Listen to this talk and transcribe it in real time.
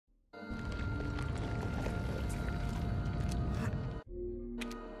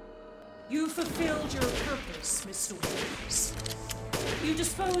You fulfilled your purpose, Mr. Winters. You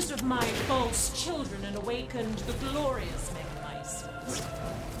disposed of my false children and awakened the glorious Megamycete.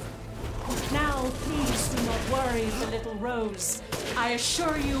 Now, please do not worry for little Rose. I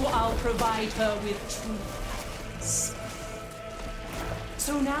assure you I'll provide her with true happiness.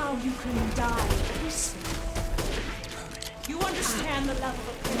 So now you can die peacefully. You understand the level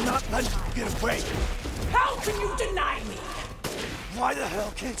of pain. Not letting you get away! How can you deny me? Why the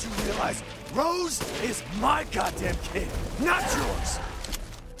hell can't you realize Rose is my goddamn kid, not yours?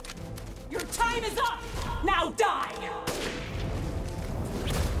 Your time is up! Now die!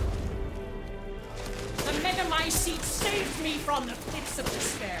 The Megamycete saved me from the pits of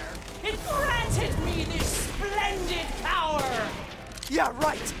despair. It granted me this splendid power! Yeah,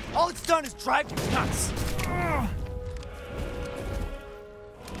 right! All it's done is drive you nuts!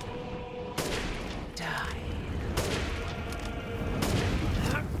 Die.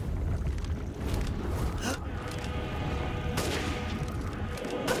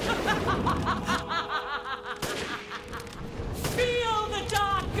 Feel the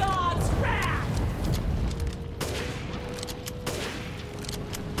Dark God's wrath!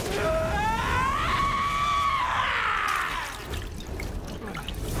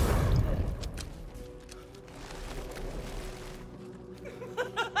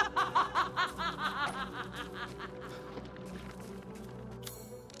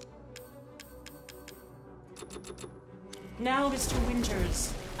 Now, Mr.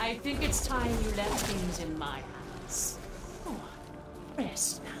 Winters, I think it's time you left things in my hands. Oh,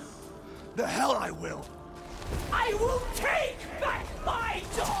 rest now. The hell I will! I will take back my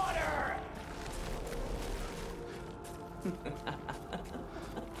daughter!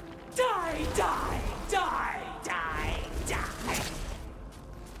 Die, die, die, die, die!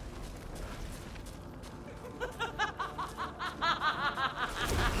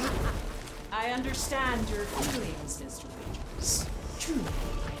 I understand your feelings, Mr. Winters. Truly,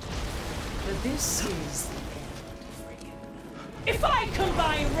 but this is the end for you. If I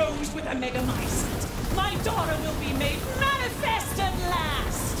combine Rose with a Megamycete, my daughter will be made manifest at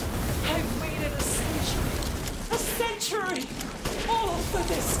last! I've waited a century, all for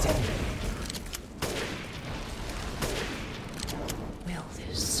this day. Will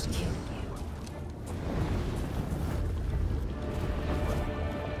this kill you?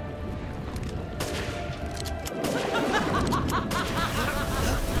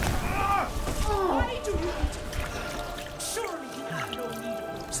 Why do you need to... Surely you have no need of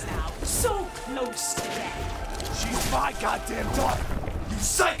Rose now. So close to death. She's my goddamn daughter! You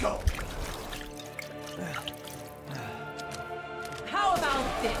psycho! How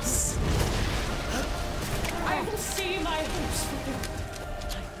about this? I will see my hopes fulfilled.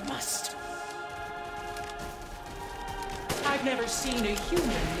 I must. I've never seen a human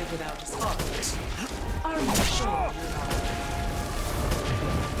live without his heart. Are you sure you're not?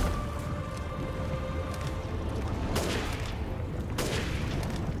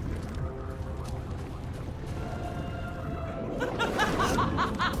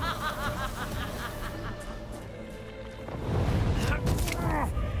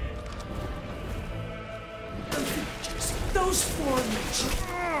 Those four leeches,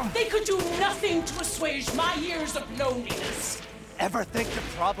 they could do nothing to assuage my years of loneliness. Ever think the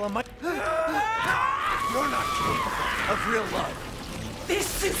problem might... You're not capable of real love.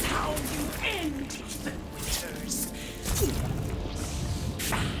 This is how you end Ethan Winters.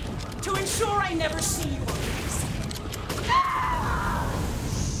 To ensure I never see you